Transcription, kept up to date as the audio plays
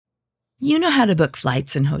You know how to book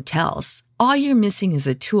flights and hotels. All you're missing is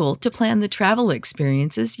a tool to plan the travel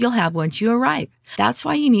experiences you'll have once you arrive. That's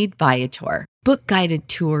why you need Viator. Book guided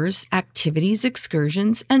tours, activities,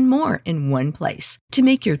 excursions, and more in one place to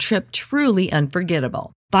make your trip truly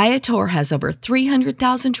unforgettable. Viator has over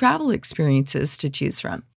 300,000 travel experiences to choose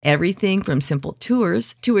from. Everything from simple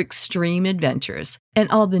tours to extreme adventures and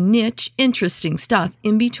all the niche, interesting stuff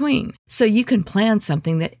in between. So you can plan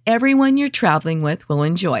something that everyone you're traveling with will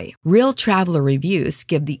enjoy. Real traveler reviews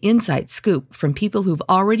give the inside scoop from people who've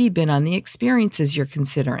already been on the experiences you're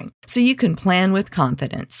considering. So you can plan with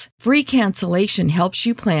confidence. Free cancellation helps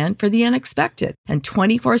you plan for the unexpected. And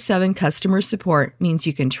 24/7 customer support means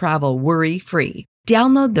you can travel worry-free.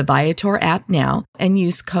 Download the Viator app now and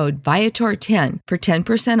use code Viator10 for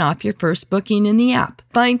 10% off your first booking in the app.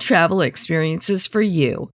 Find travel experiences for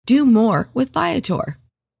you. Do more with Viator.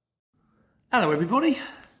 Hello everybody.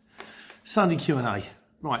 Sunday Q&A.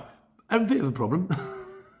 Right, I have a bit of a problem.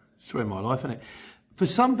 Story of my life, isn't it? For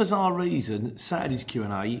some bizarre reason, Saturday's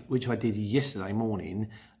Q&A, which I did yesterday morning,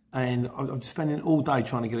 and I'm spending all day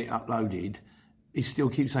trying to get it uploaded, it still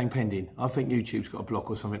keeps saying pending. I think YouTube's got a block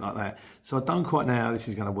or something like that. So I don't quite know how this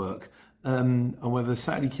is going to work. And whether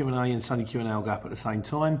Saturday Q&A and Sunday Q&A will go up at the same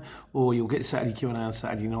time, or you'll get Saturday Q&A on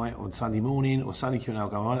Saturday night or Sunday morning, or Sunday Q&A will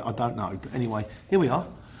go on. I don't know. But anyway, here we are.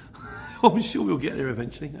 I'm sure we'll get there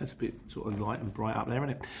eventually. That's a bit sort of light and bright up there,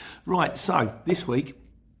 isn't it? Right, so this week,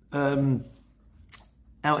 out in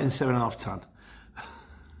 7.5 ton.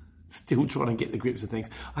 Still trying to get the grips of things.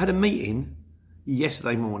 I had a meeting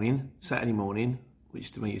yesterday morning, Saturday morning,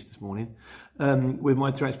 which to me is this morning, with my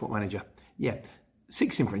transport manager. Yeah,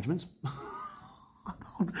 6 infringements.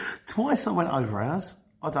 Twice I went over hours.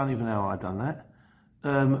 I don't even know how I'd done that.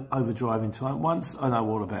 Over driving time. Once I know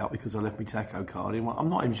all about because I left my taco card in. I'm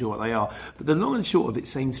not even sure what they are. But the long and short of it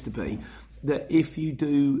seems to be that if you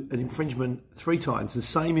do an infringement 3 times, the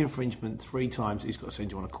same infringement 3 times, it's got to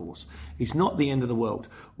send you on a course. It's not the end of the world.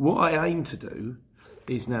 What I aim to do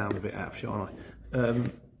is, now I'm a bit out of shot, aren't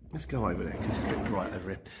I? Let's go over there because it's a bit bright over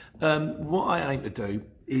here. What I aim to do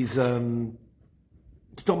is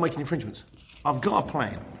stop making infringements. I've got a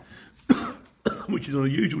plan, which is on a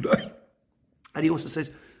usual day. And he also says,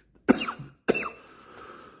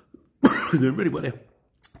 doing really well there,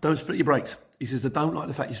 don't split your brakes. He says, I don't like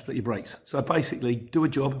the fact you split your brakes. So basically, do a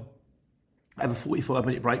job, have a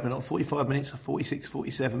 45-minute break, but not 45 minutes, 46,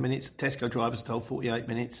 47 minutes. Tesco drivers told 48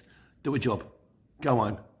 minutes. Do a job. Go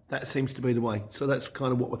home. That seems to be the way. So that's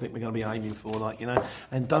kind of what I think we're going to be aiming for, like, you know.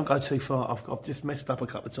 And don't go too far. I've just messed up a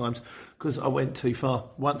couple of times because I went too far.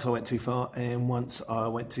 Once I went too far, and once I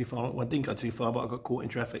went too far. Well, I didn't go too far, but I got caught in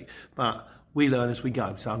traffic. But we learn as we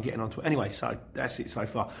go, so I'm getting onto it. Anyway, so that's it so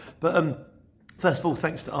far. But first of all,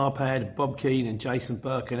 thanks to Arpad, Bob Keane and Jason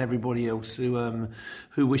Burke and everybody else who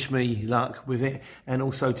wished me luck with it. And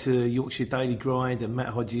also to Yorkshire Daily Grind and Matt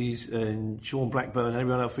Hodges and Sean Blackburn and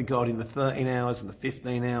everyone else regarding the 13 hours and the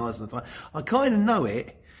 15 hours. And the I kind of know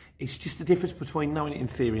it. It's just the difference between knowing it in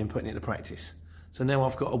theory and putting it into practice. So now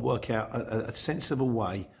I've got to work out a sensible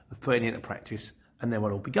way of putting it into practice, and then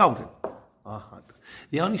we'll all be golden. I hope.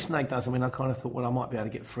 The only snag does, I kind of thought, well, I might be able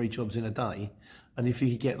to get 3 jobs in a day. And if you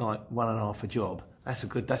could get like 1.5 a job, that's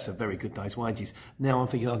a very good day's wages. Now I'm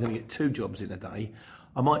thinking I'm going to get 2 jobs in a day.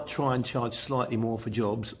 I might try and charge slightly more for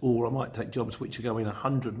jobs, or I might take jobs which are going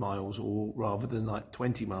 100 miles or rather than like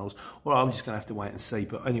 20 miles, or I'm just going to have to wait and see.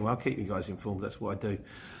 But anyway, I'll keep you guys informed. That's what I do.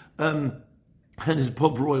 And as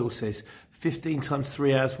Bob Royal says, 15 times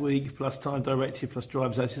 3 hours a week, plus time directive, plus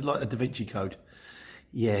driver's hours. It's like the Da Vinci Code.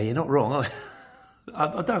 Yeah, you're not wrong.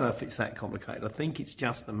 I don't know if it's that complicated. I think it's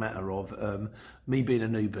just a matter of me being a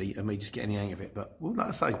newbie and me just getting the hang of it. But, well, like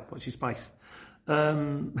I say, watch your space.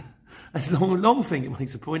 That's a long thing. It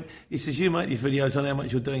makes a point. He says, you make these videos on how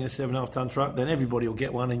much you're doing a 7.5 ton truck, then everybody will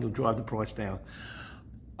get one and you'll drive the price down.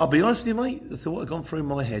 I'll be honest with you, mate, the thought had gone through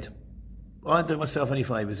my head. I don't do myself any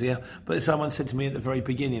favours here, but someone said to me at the very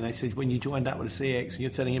beginning, they said, when you joined up with a CX and you're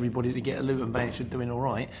telling everybody to get a Luton van, you're doing all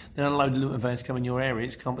right, then unload the Luton vans come in your area,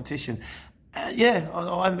 it's competition. Yeah,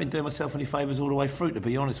 I haven't been doing myself any favours all the way through, to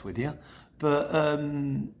be honest with you, but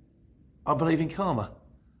I believe in karma.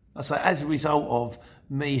 I say, as a result of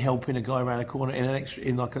me helping a guy around a corner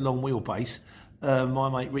in like a long wheelbase, my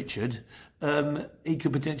mate Richard, he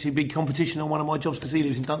could potentially be competition on one of my jobs because he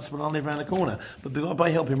lives in Dunstable and I live around the corner. But by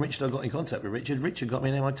helping Richard, I got in contact with Richard. Richard got me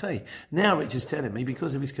an MIT. Now Richard's telling me,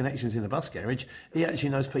 because of his connections in the bus garage, he actually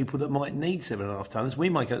knows people that might need 7.5 tonnes. We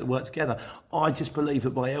might go to work together. I just believe that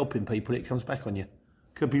by helping people, it comes back on you.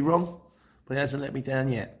 Could be wrong, but it hasn't let me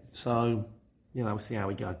down yet. So, you know, we'll see how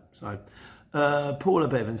we go. So, Paula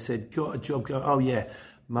Bevan said, got a job going. Oh, yeah.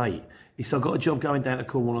 mate, he said, I've got a job going down to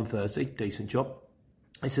Cornwall on Thursday, decent job.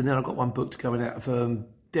 He said, then I've got one booked coming out of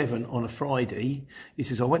Devon on a Friday. He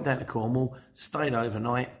says, I went down to Cornwall, stayed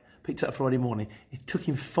overnight, picked up Friday morning. It took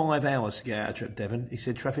him 5 hours to get out of Devon. He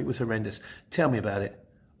said, traffic was horrendous. Tell me about it.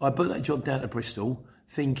 I booked that job down to Bristol,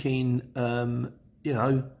 thinking, you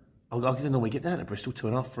know, I can normally get down to Bristol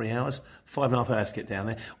 2.5, 3 hours, 5.5 hours to get down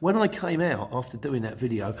there. When I came out after doing that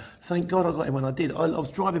video, thank God I got in when I did. I was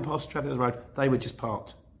driving past the traffic on the road, they were just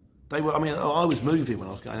parked. They were, I mean, I was moving when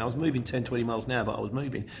I was going. I was moving 10, 20 miles an hour, but I was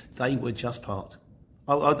moving. They were just parked.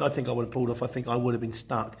 I think I would have pulled off. I think I would have been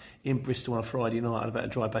stuck in Bristol on a Friday night. I'd have had to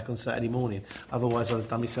drive back on Saturday morning. Otherwise, I'd have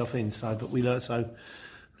done myself in. So, but we learn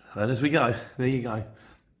as we go. There you go.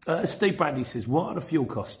 Steve Bradley says, what are the fuel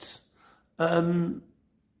costs?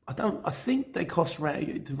 I think they cost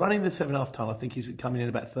around, running the 7.5 tonne, I think is coming in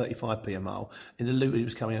about 35p a mile. In the Luton, it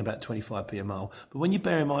was coming in about 25p a mile. But when you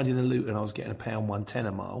bear in mind in the Luton, I was getting £1.10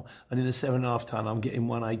 a mile, and in the 7.5 tonne, I'm getting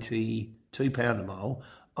 £182 a mile,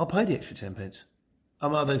 I'll pay the extra 10 pence.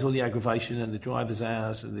 There's all the aggravation and the driver's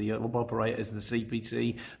hours and the operators and the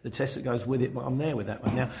CPT, the test that goes with it, but I'm there with that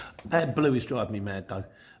one now. AdBlue is driving me mad though.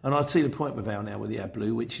 And I see the point with Val now with the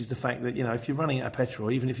AdBlue, which is the fact that, you know, if you're running out of petrol,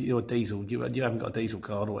 even if you're a diesel, you haven't got a diesel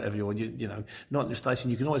card or whatever, or you know, not in the station,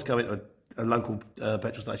 you can always go into a local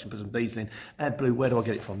petrol station, put some diesel in. AdBlue, where do I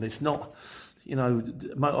get it from? It's not... You know,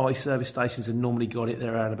 motorway service stations have normally got it.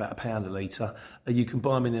 They're around about £1 a litre. You can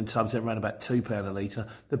buy them in them tubs. They're around about £2 a litre.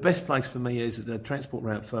 The best place for me is the transport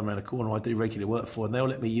firm around the corner I do regular work for, and they'll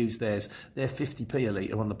let me use theirs. They're 50p a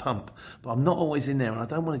litre on the pump. But I'm not always in there, and I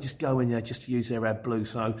don't want to just go in there just to use their AdBlue.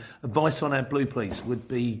 So advice on AdBlue, please, would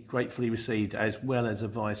be gratefully received, as well as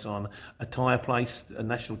advice on a tyre place, a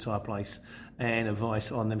national tyre place, and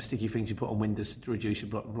advice on them sticky things you put on windows to reduce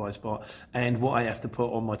your blind spot, and what I have to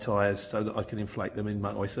put on my tyres so that I can inflate them in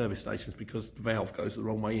motorway service stations because the valve goes the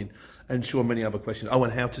wrong way in. And sure, many other questions. Oh,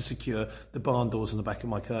 and how to secure the barn doors on the back of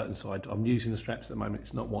my curtain side. I'm using the straps at the moment.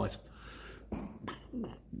 It's not wise.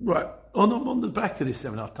 Right, on the back of this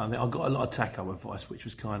 7.5 tonne, I got a lot of tacho advice, which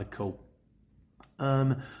was kind of cool.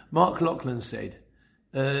 Mark Lachlan said...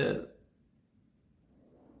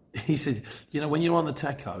 he said, you know, when you're on the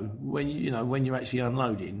tacho, when you're actually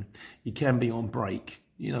unloading, you can be on break,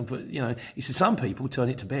 you know, but, you know, he said some people turn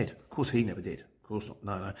it to bed. Of course, he never did. Of course not.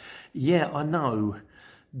 No. Yeah, I know.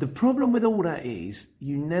 The problem with all that is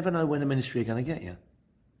you never know when the ministry are going to get you.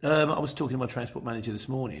 I was talking to my transport manager this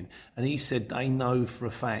morning, and he said they know for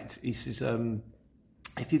a fact. He says,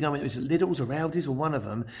 if you go in, is it Lidl's or Aldi's or one of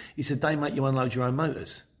them, he said they make you unload your own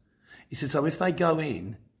motors. He said, so if they go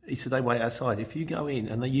in, he said they wait outside. If you go in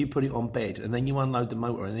and then you put it on bed and then you unload the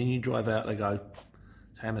motor and then you drive out, they go,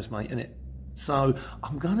 it's hammers, mate, isn't it? So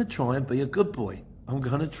I'm going to try and be a good boy. I'm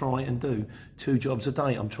going to try and do 2 jobs a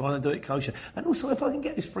day. I'm trying to do it kosher. And also, if I can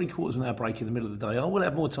get this 3/4 of an hour break in the middle of the day, I will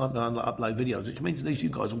have more time to upload videos, which means at least you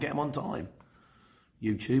guys will get them on time.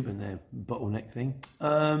 YouTube and their bottleneck thing.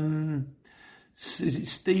 Is it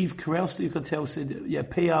Steve Carell? Steve Carell said, yeah,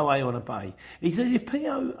 POA on a bay. He said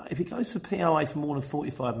if it goes for POA for more than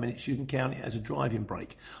 45 minutes, you can count it as a driving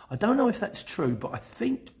break. I don't know if that's true, but I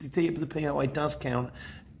think the POA does count.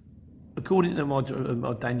 According to my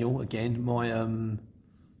Daniel, again,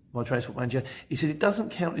 my transport manager, he said it doesn't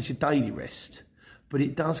count as your daily rest, but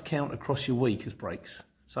it does count across your week as breaks.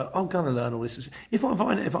 So I'm going to learn all this. If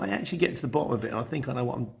I actually get to the bottom of it and I think I know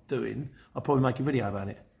what I'm doing, I'll probably make a video about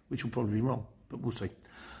it, which will probably be wrong, but we'll see.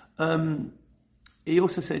 He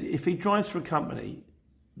also said if he drives for a company,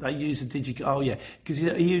 they use a digicard. Oh yeah, because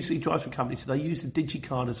he usually drives for a company, so they use the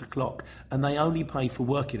digicard as a clock, and they only pay for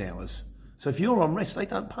working hours. So if you're on rest, they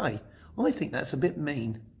don't pay. I think that's a bit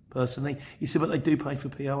mean, personally. He said, but they do pay for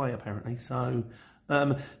POA apparently. So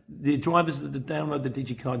the drivers that download the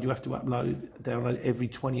digicard, you have to download every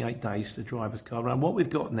 28 days to the driver's card. And what we've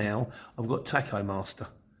got now, I've got Tacho Master.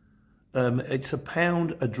 It's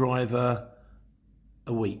 £1 a driver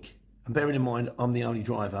a week. And bearing in mind, I'm the only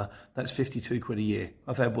driver, that's 52 quid a year.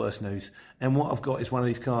 I've had worse news. And what I've got is one of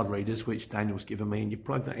these card readers, which Daniel's given me, and you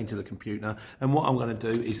plug that into the computer. And what I'm going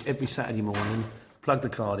to do is every Saturday morning, plug the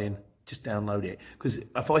card in, just download it. Because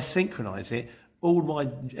if I synchronise it, all my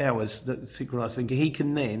hours that synchronise thing, he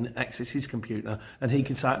can then access his computer, and he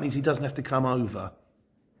can say, it means he doesn't have to come over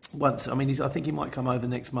once. I mean, I think he might come over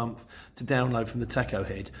next month to download from the Tacho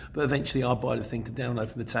Head, but eventually I'll buy the thing to download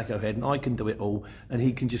from the Tacho Head, and I can do it all, and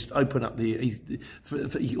he can just open up all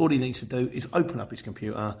he needs to do is open up his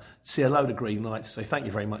computer, see a load of green lights, say thank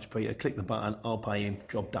you very much, Peter, click the button, I'll pay him,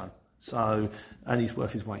 job done. So, and he's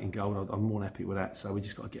worth his weight in gold. I'm more than happy with that. So we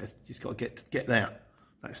just got to get there.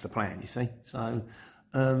 That's the plan, you see. So,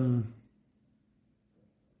 don't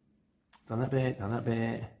Done that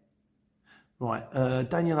bit. Right,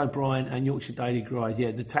 Daniel O'Brien and Yorkshire Daily Guide.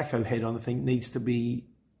 Yeah, the tacho head on the thing needs to be,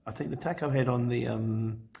 I think the tacho head on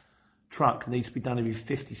the truck needs to be done every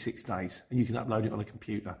 56 days, and you can upload it on a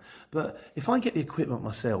computer. But if I get the equipment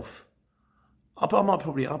myself, I'll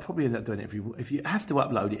probably end up doing it if you have to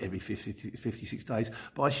upload it every 56 days,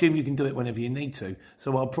 but I assume you can do it whenever you need to.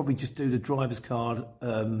 So I'll probably just do the driver's card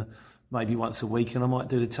maybe once a week, and I might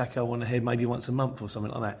do the tacho on the head maybe once a month or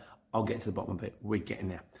something like that. I'll get to the bottom of it. We're getting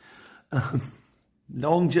there.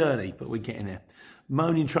 Long journey, but we're getting there.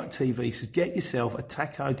 Moaning Truck TV says, get yourself a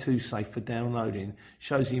Taco 2 safe for downloading.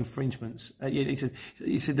 Shows the infringements. He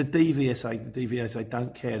said the DVSA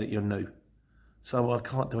don't care that you're new. So I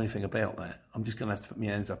can't do anything about that. I'm just going to have to put my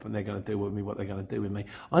hands up and they're going to do with me what they're going to do with me.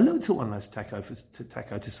 I looked at one of those Taco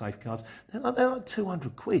 2 safe cards. They're like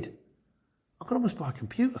 200 quid. I could almost buy a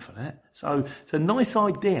computer for that. So it's a nice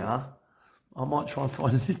idea. I might try and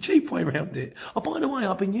find a cheap way around it. Oh, by the way,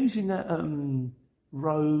 I've been using that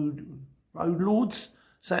Road Lords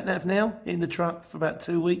sat-nav now in the truck for about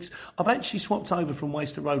 2 weeks. I've actually swapped over from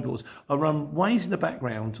Waze to Road Lords. I run Waze in the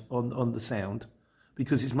background on the sound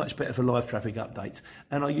because it's much better for live traffic updates.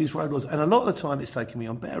 And I use Road Lords. And a lot of the time it's taking me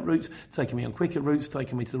on better routes, taking me on quicker routes,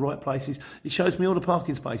 taking me to the right places. It shows me all the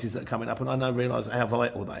parking spaces that are coming up, and I now realise how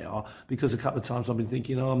vital they are because a couple of times I've been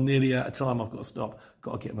thinking, I'm nearly out of time, I've got to stop.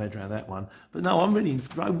 Got to get my head around that one. But no, I'm really,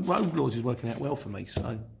 Road Lords is working out well for me,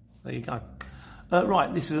 so there you go.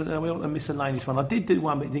 Right, this is a miscellaneous one. I did do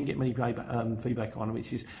one, but it didn't get many feedback on it,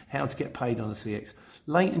 which is how to get paid on the CX.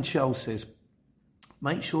 Leighton Charles says,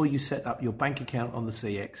 make sure you set up your bank account on the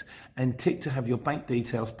CX and tick to have your bank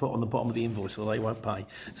details put on the bottom of the invoice or they won't pay.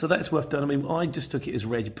 So that's worth doing. I mean, I just took it as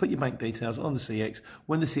read. You put your bank details on the CX.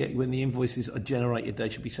 When the invoices are generated, they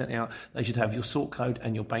should be sent out. They should have your sort code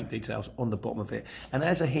and your bank details on the bottom of it. And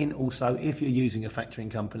as a hint also, if you're using a factoring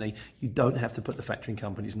company, you don't have to put the factoring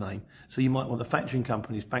company's name. So you might want the factoring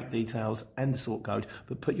company's bank details and the sort code,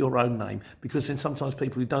 but put your own name, because then sometimes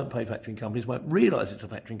people who don't pay factoring companies won't realise it's a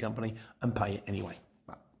factoring company and pay it anyway.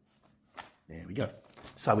 There we go.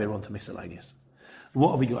 So we're on to miscellaneous.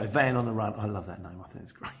 What have we got? A Van on the Run. I love that name. I think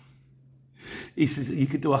it's great. He says you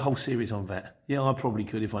could do a whole series on that. Yeah, I probably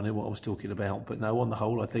could if I knew what I was talking about. But no, on the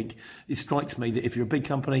whole, I think it strikes me that if you're a big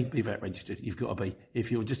company, be VAT registered. You've got to be.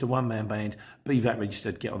 If you're just a one-man band, be VAT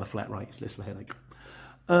registered. Get on the flat rates. Less of a headache.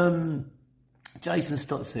 Jason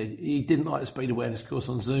Stott said he didn't like the speed awareness course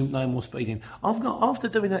on Zoom. No more speeding. After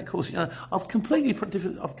doing that course, I've completely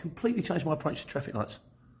changed my approach to traffic lights.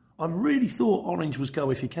 I really thought orange was go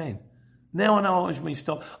if you can. Now I know orange means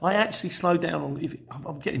stop. I actually slow down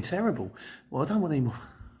I'm getting terrible. Well, I don't want any more.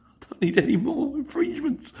 I don't need any more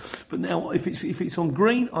infringements. But now if it's on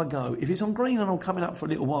green, I go. If it's on green and I'm coming up for a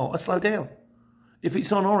little while, I slow down. If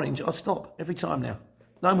it's on orange, I stop every time now.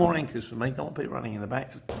 No more anchors for me. Don't want people running in the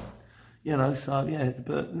back. So yeah.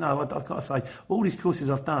 But no, I've got to say, all these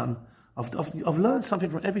courses I've done, I've learned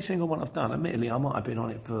something from every single one I've done. Admittedly, I might have been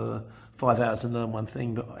on it for 5 hours and learned one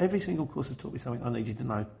thing, but every single course has taught me something I needed to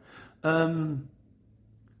know.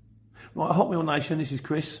 Right, Hot Wheel Nation, this is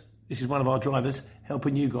Chris. This is one of our drivers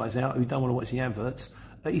helping you guys out who don't want to watch the adverts.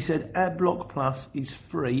 He said AdBlock Plus is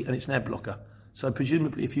free and it's an ad blocker. So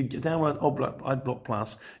presumably if you download AdBlock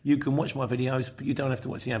Plus, you can watch my videos, but you don't have to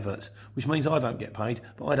watch the adverts, which means I don't get paid,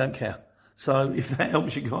 but I don't care. So if that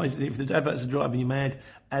helps you guys, if the adverts are driving you mad,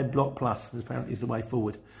 AdBlock Plus apparently is the way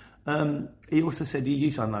forward. He also said you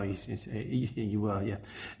were.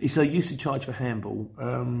 He said you used to charge for handball.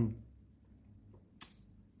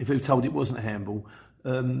 If he was told it wasn't a handball,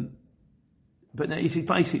 but now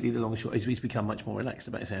basically the long and short is he's become much more relaxed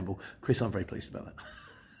about his handball. Chris, I'm very pleased about that.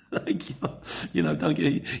 Don't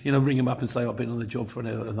ring him up and say I've been on the job for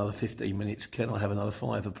another 15 minutes. Can I have another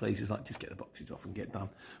 $5, please? It's like just get the boxes off and get done.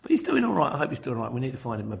 But he's doing all right. I hope he's doing all right. We need to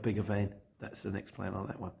find him a bigger van. That's the next plan on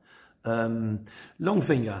that one.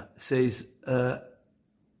 Longfinger says, how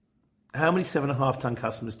many 7.5 ton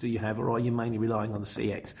customers do you have, or are you mainly relying on the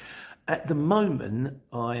CX? At the moment,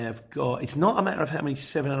 it's not a matter of how many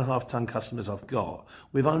 7.5 ton customers I've got.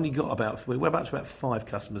 We're about to about 5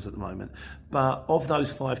 customers at the moment. But of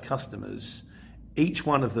those 5 customers, each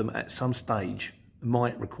one of them at some stage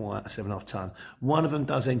might require a 7.5 ton. One of them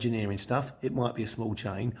does engineering stuff. It might be a small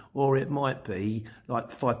chain, or it might be like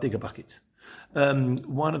 5 digger buckets.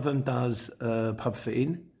 One of them does pub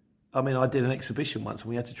fitting. I mean, I did an exhibition once and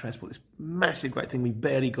we had to transport this massive great thing. We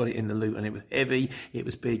barely got it in the loot and it was heavy. It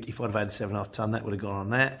was big. If I'd have had a 7.5 ton, that would have gone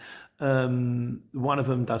on that. One of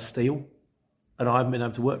them does steel and I haven't been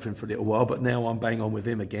able to work for him for a little while, but now I'm bang on with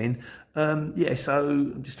him again. So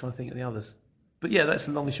I'm just trying to think of the others. But yeah, that's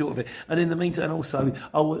the long and short of it. And in the meantime, also,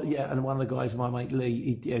 and one of the guys, my mate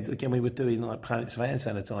Lee, again, we were doing like pallets of hand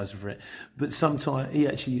sanitizer for it. But sometime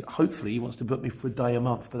hopefully, he wants to book me for a day a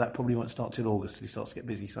month, but that probably won't start till August. He starts to get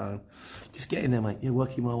busy, so just get in there, mate. You're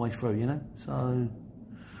working my way through, you know. So,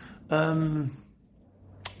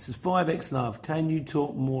 this is 5X Love. Can you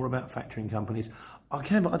talk more about factoring companies? I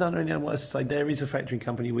can, but I don't really know what else to say. There is a factoring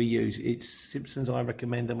company we use. It's Simpsons. I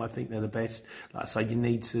recommend them. I think they're the best. Like I say, you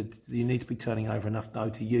need to be turning over enough dough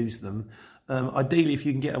to use them. Ideally, if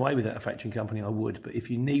you can get away with that, a factoring company, I would. But if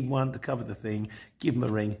you need one to cover the thing, give them a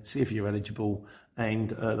ring, see if you're eligible.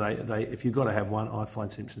 And if you've got to have one, I find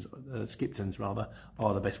Skipton's rather,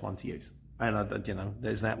 are the best one to use. And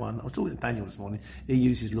there's that one. I was talking to Daniel this morning. He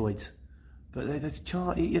uses Lloyd's. But I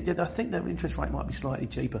think their interest rate might be slightly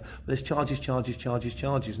cheaper. But there's charges,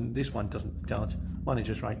 and this one doesn't charge. One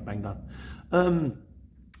interest rate, bang done.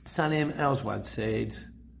 Salim Alswad said,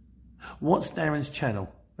 what's Darren's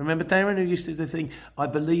channel? Remember Darren who used to do the thing? I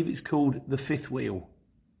believe it's called The Fifth Wheel.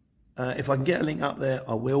 If I can get a link up there,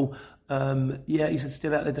 I will. He's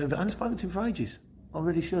still out there doing it. I haven't spoken to him for ages. I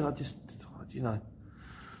really should. I've had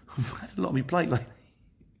a lot on my plate lately.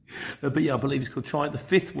 But yeah, I believe it's called Try The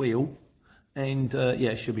Fifth Wheel. And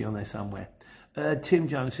it should be on there somewhere. Tim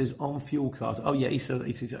Jones says on fuel cards. Oh yeah, he said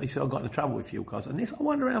I got into trouble with fuel cards, and this I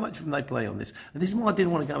wonder how much of them they play on this. And this is why I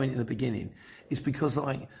didn't want to go in the beginning. It's because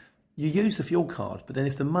you use the fuel card, but then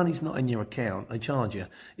if the money's not in your account, they charge you.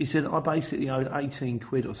 He said I basically owed 18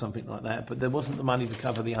 quid or something like that, but there wasn't the money to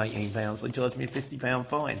cover the £18. They charged me a £50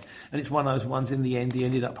 fine. And it's one of those ones in the end, he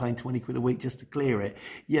ended up paying 20 quid a week just to clear it.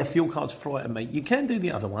 Yeah, fuel cards frighten me. You can do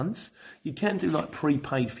the other ones. You can do like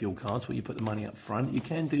prepaid fuel cards where you put the money up front. You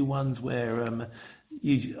can do ones where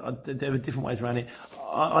there are different ways around it.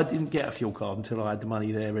 I didn't get a fuel card until I had the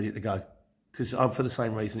money there ready to go. Because for the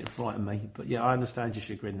same reason, it frightened me. But yeah, I understand your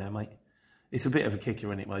chagrin now, mate. It's a bit of a kicker,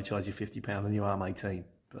 isn't it, when they charge you £50 and you are 18.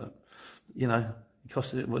 But, it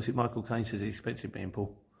costs, what's it Michael Caine says, it's expensive being poor.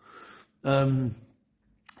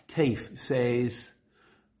 Keith says,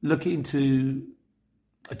 look into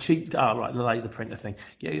a cheap, the laser printer thing.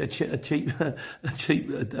 Yeah, a cheap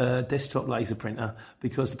desktop laser printer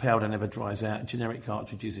because the powder never dries out. Generic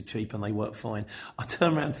cartridges are cheap and they work fine. I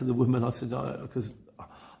turned around to the woman, I said,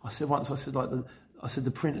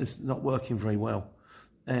 the printer's not working very well.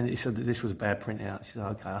 And he said that this was a bad printout. She said,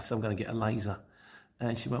 okay. I said, I'm going to get a laser.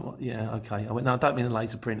 And she went, well, yeah, okay. I went, no, I don't mean a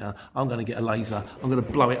laser printer. I'm going to get a laser. I'm going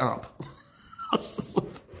to blow it up.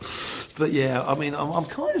 But yeah, I mean, I'm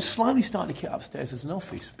kind of slowly starting to get upstairs as an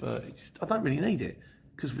office, but I don't really need it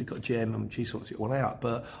because we've got Jem and she sorts it all out.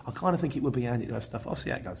 But I kind of think it would be handy to have stuff. I'll see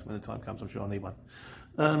how it goes when the time comes. I'm sure I'll need one.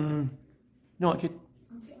 You know what, kid?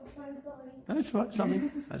 That's right,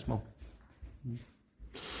 something. That's small.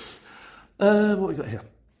 What we got here?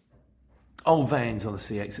 Old vans on the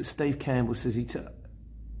CX. Steve Campbell says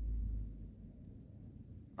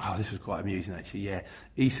this was quite amusing actually, yeah.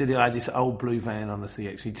 He said he had this old blue van on the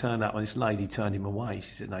CX. He turned up and this lady turned him away.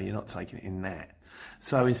 She said, no, you're not taking it in that.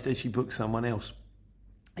 So instead she booked someone else.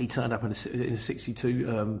 He turned up in a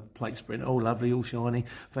 62 plate Sprinter. Oh, lovely, all shiny,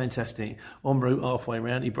 fantastic. En route, halfway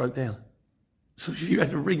around, he broke down. So she had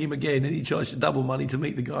to ring him again and he charged double money to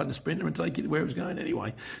meet the guy in the Sprinter and take it where it was going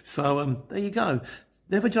anyway. So there you go.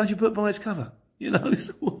 Never judge a book by its cover.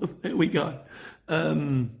 So there we go.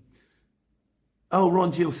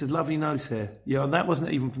 Ron Gill says, lovely nose hair. Yeah, and that wasn't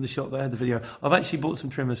even from the shop that had the video. I've actually bought some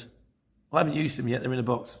trimmers. I haven't used them yet. They're in a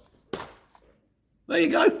box. There you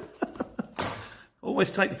go. Always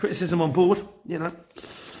take the criticism on board, Here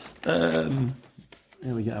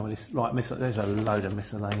we go with this. Right, there's a load of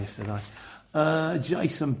miscellaneous today.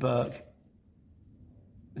 Jason Burke.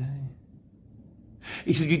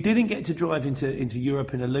 He said, you didn't get to drive into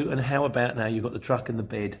Europe in a Luton. How about now you've got the truck and the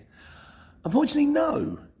bed? Unfortunately,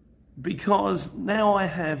 no. Because now I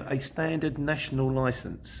have a standard national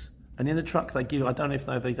licence. And in the truck they give, I don't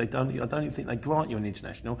even think they grant you an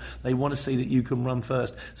international. They want to see that you can run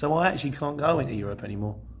first. So I actually can't go into Europe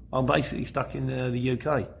anymore. I'm basically stuck in the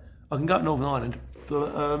UK. I can go to Northern Ireland,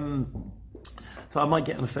 but so I might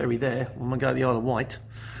get on a ferry there. I might go to the Isle of Wight,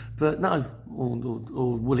 but no,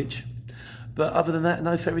 or Woolwich. But other than that,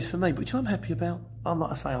 no ferries for me, which I'm happy about. I'm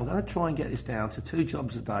going to try and get this down to 2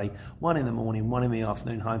 jobs a day, 1 in the morning, 1 in the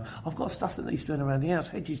afternoon home. I've got stuff that needs doing around the house,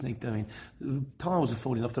 hedges need doing, tiles are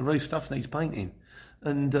falling off the roof, stuff needs painting.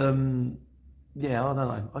 And, I don't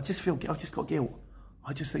know. I've just got guilt.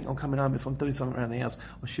 I just think I'm coming home, if I'm doing something around the house,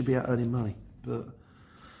 I should be out earning money. But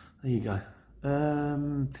there you go.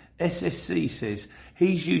 SSC says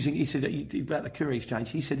he said about the courier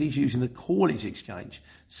exchange, he said he's using the haulage exchange,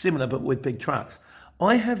 similar but with big trucks.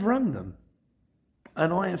 I have run them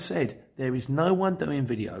and I have said there is no one doing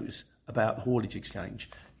videos about haulage exchange.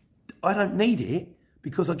 I don't need it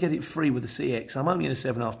because I get it free with the CX. I'm only in a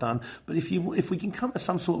 7.5 ton, but if we can come to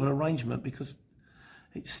some sort of an arrangement, because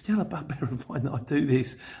it's still a bugbear of mine that I do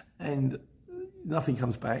this and nothing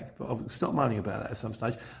comes back, but I've stopped moaning about that at some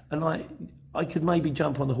stage, and I could maybe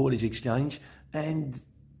jump on the haulage exchange and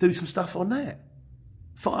do some stuff on that.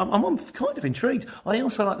 I'm kind of intrigued. I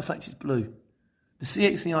also like the fact it's blue. The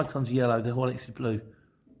CX and the Icon's yellow, the Horlicks is blue.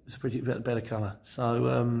 It's a pretty better colour.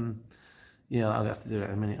 So, yeah, I'll have to do that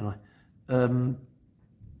in a minute, aren't I?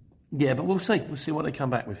 Yeah, but we'll see. We'll see what they come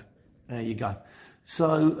back with. There you go.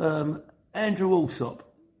 So, Andrew Alsop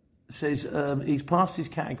says he's passed his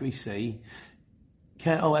Category C.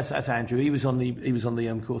 That's Andrew. He was on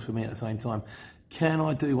the course with me at the same time. Can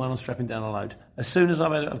I do one on strapping down a load? As soon as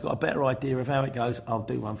I've got a better idea of how it goes, I'll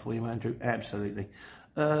do one for you, Andrew. Absolutely.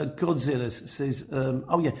 Godzilla says,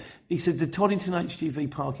 he said the Toddington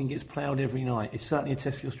HGV parking gets ploughed every night. It's certainly a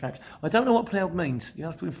test for your straps. I don't know what ploughed means. You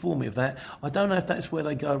have to inform me of that. I don't know if that's where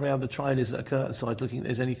they go around the trailers that are curtain side looking if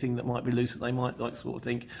there's anything that might be loose that they might like sort of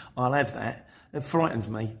think, I'll have that. It frightens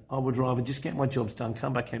me. I would rather just get my jobs done,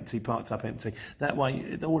 come back empty, parked up empty. That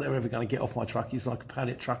way, all they're ever going to get off my truck is like a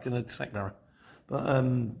pallet truck and a sack barrow. But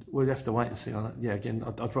we'll have to wait and see on it. Yeah, again,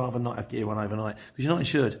 I'd rather not have gear on overnight because you're not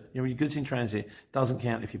insured. Your goods in transit doesn't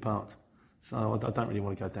count if you're parked. So I don't really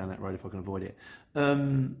want to go down that road if I can avoid it.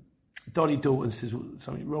 Dolly Dalton says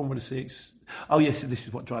something wrong with the 6. Oh, yes, this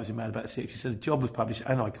is what drives him mad about the 6. He said a job was published,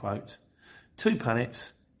 and I quote, 2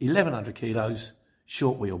 pallets, 1,100 kilos,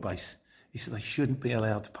 short wheelbase. He said they shouldn't be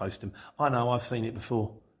allowed to post them. I know, I've seen it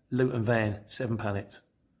before. Luton van, 7 pallets.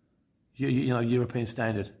 You know, European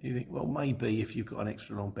standard. You think, well, maybe if you've got an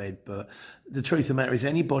extra long bed, but the truth of the matter is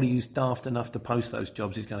anybody who's daft enough to post those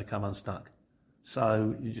jobs is going to come unstuck.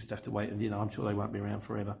 So you just have to wait, and, I'm sure they won't be around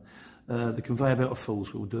forever. The conveyor belt of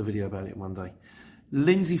fools, we'll do a video about it one day.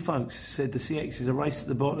 Lindsay Folks said the CX is a race to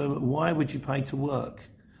the bottom. Why would you pay to work?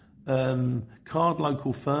 Card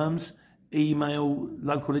local firms, email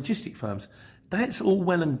local logistic firms. That's all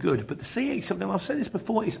well and good, but the CX, I've said this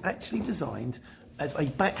before, is actually designed as a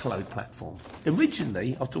backload platform.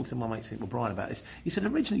 Originally, I've talked to my mate Simple Brian about this, he said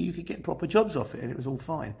originally you could get proper jobs off it and it was all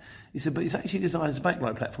fine. He said, but it's actually designed as a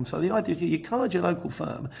backload platform. So the idea is you card your local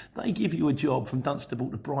firm, they give you a job from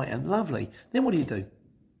Dunstable to Brighton, lovely. Then what do?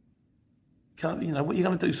 What you're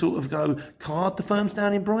going to do, sort of go card the firms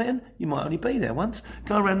down in Brighton? You might only be there once.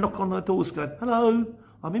 Go around, knock on their doors, go, hello,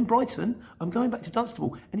 I'm in Brighton, I'm going back to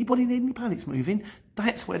Dunstable. Anybody need any pallets moving?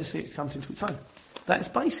 That's where the CX comes into its own. That's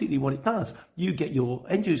basically what it does. You get your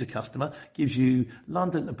end user customer, gives you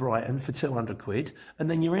London to Brighton for 200 quid, and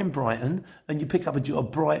then you're in Brighton and you pick up a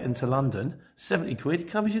job Brighton to London, 70 quid,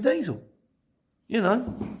 covers your diesel.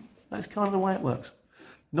 That's kind of the way it works.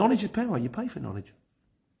 Knowledge is power, you pay for knowledge.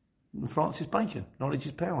 And Francis Bacon, knowledge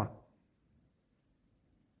is power.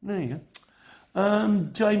 There you go.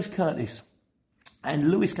 James Curtis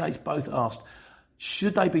and Lewis Gates both asked,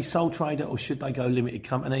 should they be sole trader or should they go limited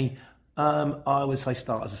company? I would say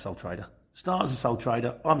start as a sole trader. Start as a sole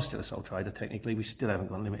trader. I'm still a sole trader, technically. We still haven't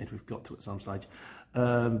gone limited. We've got to at some stage.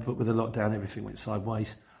 But with the lockdown, everything went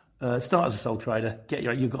sideways. Start as a sole trader.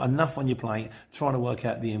 You've got enough on your plate, trying to work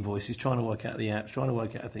out the invoices, trying to work out the apps, trying to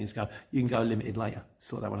work out how things go. You can go limited later.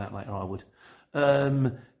 Sort that one out later, I would.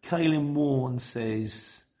 Kaylin Warren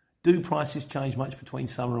says, do prices change much between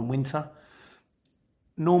summer and winter?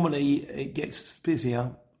 Normally, it gets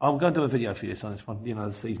busier. I'm going to do a video for this on this one,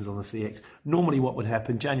 the seasons on the CX. Normally what would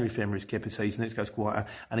happen, January, February is kept a season, it goes quieter,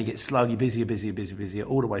 and it gets slowly busier,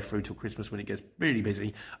 all the way through till Christmas when it gets really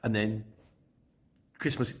busy, and then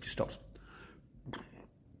Christmas, it just stops.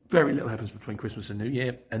 Very little happens between Christmas and New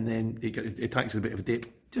Year, and then it takes a bit of a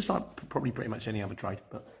dip, just like probably pretty much any other trade.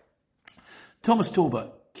 But Thomas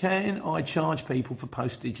Talbot, can I charge people for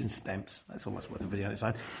postage and stamps? That's almost worth a video on its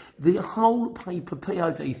own. The whole paper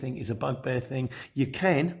POD thing is a bugbear thing. You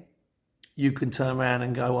can turn around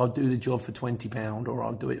and go, I'll do the job for £20 or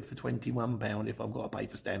I'll do it for £21 if I've got to pay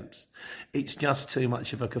for stamps. It's just too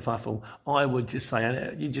much of a kerfuffle. I would just say,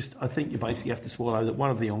 I think you basically have to swallow that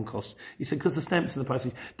one of the on costs. He said, because the stamps and the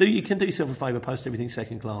postage, you can do yourself a favour, post everything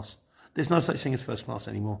second class. There's no such thing as first class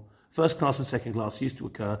anymore. First class and second class used to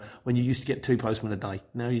occur when you used to get 2 postmen a day.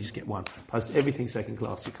 Now you just get 1. Post everything second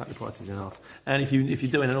class, you cut your prices in half. And if you're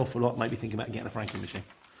doing an awful lot, maybe think about getting a franking machine.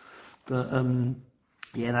 But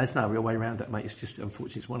there's no real way around that, mate. It's just,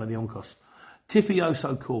 unfortunately, it's one of the on costs.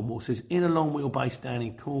 Tiffioso Cornwall says, in a long wheelbase down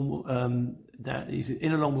in Cornwall, in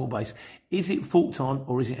a long wheelbase, is it forked on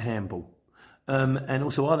or is it handball? And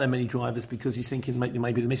also, are there many drivers? Because he's thinking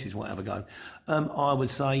maybe the missus won't have a go. I would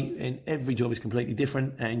say in every job is completely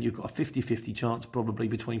different, and you've got a 50-50 chance probably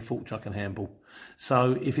between fork truck and handball.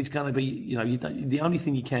 So if it's going to be, the only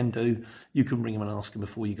thing you can do, you can ring him and ask him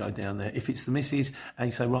before you go down there. If it's the missus and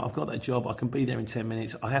you say, right, I've got that job, I can be there in 10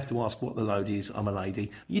 minutes, I have to ask what the load is, I'm a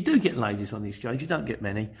lady. You do get ladies on the exchange, you don't get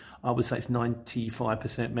many. I would say it's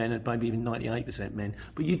 95% men and maybe even 98% men,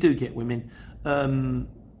 but you do get women.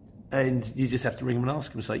 And you just have to ring them and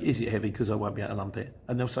ask them and say, is it heavy? Because I won't be able to lump it.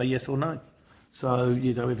 And they'll say yes or no. So,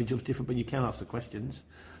 every job's different, but you can ask the questions.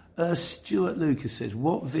 Stuart Lucas says,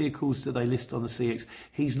 what vehicles do they list on the CX?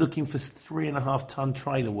 He's looking for 3.5 ton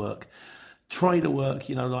trailer work. Trailer work,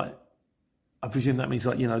 I presume that means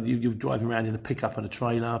you're driving around in a pickup and a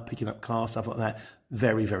trailer, picking up cars, stuff like that.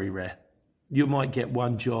 Very, very rare. You might get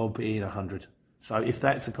one job in 100. So if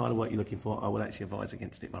that's the kind of work you're looking for, I would actually advise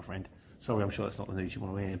against it, my friend. Sorry, I'm sure that's not the news you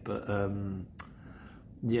want to hear, but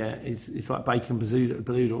it's like Bacon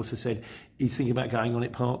Beluda also said he's thinking about going on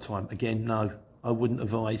it part-time. Again, no, I wouldn't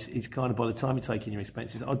advise. It's kind of by the time you're taking your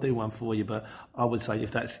expenses, I'll do one for you, but I would say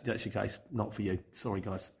if that's your case, not for you. Sorry,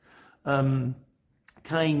 guys. Kane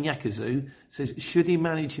Yakazu says, should he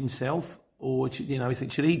manage himself, or should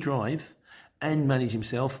he drive and manage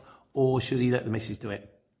himself, or should he let the missus do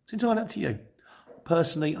it? It's entirely up to you.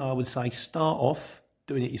 Personally, I would say start off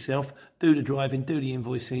doing it yourself, do the driving, do the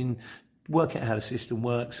invoicing, work out how the system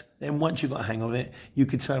works. Then once you've got a hang of it, you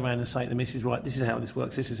could turn around and say to the missus, right, this is how this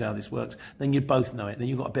works, this is how this works. Then you'd both know it. Then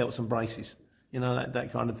you've got belts and braces.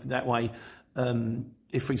 That way,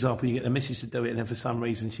 if, for example, you get the missus to do it and then for some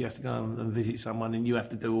reason she has to go and visit someone and you have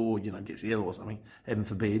to do, or, gets ill or something, heaven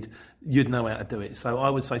forbid, you'd know how to do it. So I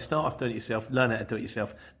would say start off doing it yourself, learn how to do it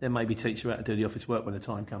yourself, then maybe teach you how to do the office work when the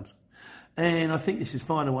time comes. And I think this is the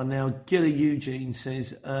final one now. Gilly Eugene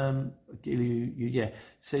says,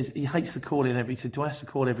 says he hates the call in do I have to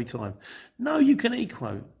call every time? No, you can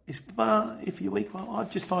equal. But if you equal, I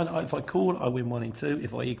just find if I call, I win 1 in 2.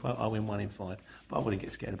 If I equal, I win 1 in 5. But I wouldn't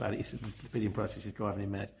get scared about it. It's the bidding process is driving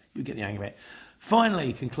him mad. You get the hang of it.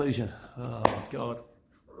 Finally, conclusion. Oh, God.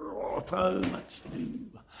 So much to do.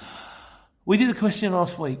 We did a question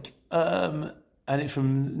last week. And it's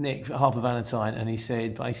from Nick at Harper Valentine, and he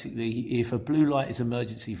said basically if a blue light is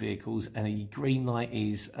emergency vehicles and a green light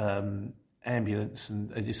is ambulance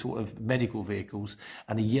and just sort of medical vehicles,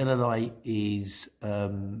 and a yellow light is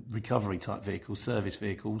recovery type vehicles, service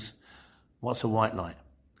vehicles, what's a white light?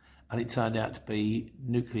 And it turned out to be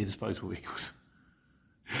nuclear disposal vehicles.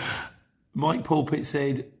 Mike Pulpit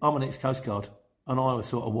said, I'm an ex-Coast Guard, and I was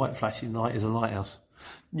sort of white flashing light as a lighthouse.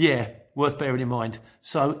 Yeah, worth bearing in mind.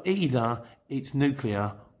 So either it's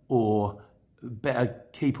nuclear or better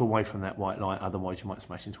keep away from that white light, otherwise you might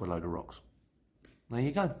smash into a load of rocks. There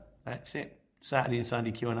you go. That's it. Saturday and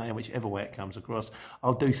Sunday Q&A, and whichever way it comes across.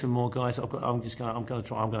 I'll do some more, guys. I'm going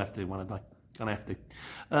to have to do one a day. Gonna have to.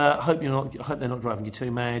 Hope they're not driving you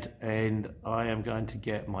too mad, and I am going to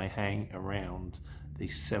get my hang around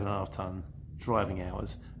these 7.5 ton driving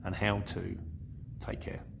hours and how to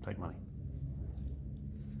take money.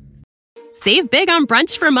 Save big on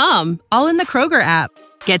brunch for mom, all in the Kroger app.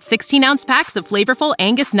 Get 16-ounce packs of flavorful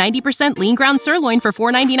Angus 90% lean ground sirloin for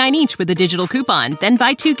 $4.99 each with a digital coupon. Then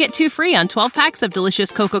buy 2, get 2 free on 12 packs of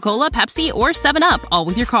delicious Coca-Cola, Pepsi, or 7-Up, all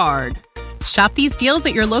with your card. Shop these deals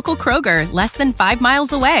at your local Kroger, less than 5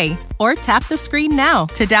 miles away. Or tap the screen now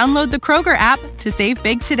to download the Kroger app to save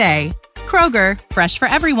big today. Kroger, fresh for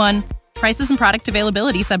everyone. Prices and product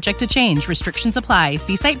availability subject to change. Restrictions apply.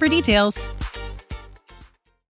 See site for details.